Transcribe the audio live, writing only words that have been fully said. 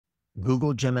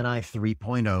Google Gemini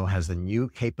 3.0 has a new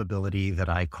capability that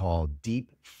I call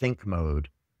deep think mode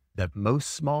that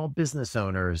most small business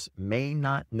owners may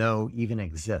not know even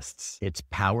exists. It's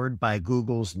powered by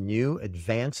Google's new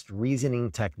advanced reasoning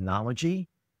technology.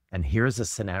 And here's a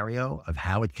scenario of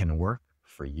how it can work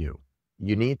for you.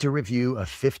 You need to review a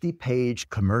 50-page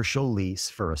commercial lease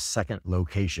for a second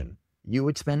location. You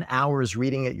would spend hours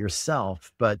reading it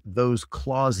yourself, but those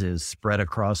clauses spread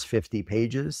across 50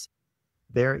 pages,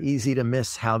 they're easy to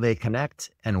miss how they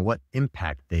connect and what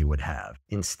impact they would have.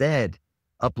 Instead,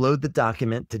 upload the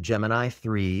document to Gemini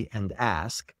 3 and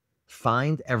ask,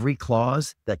 find every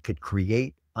clause that could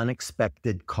create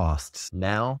unexpected costs.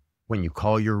 Now, when you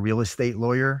call your real estate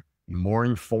lawyer, you're more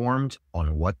informed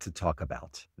on what to talk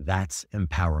about. That's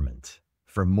empowerment.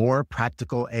 For more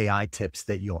practical AI tips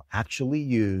that you'll actually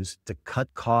use to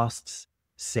cut costs,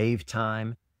 save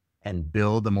time, and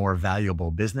build a more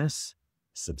valuable business,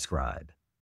 subscribe.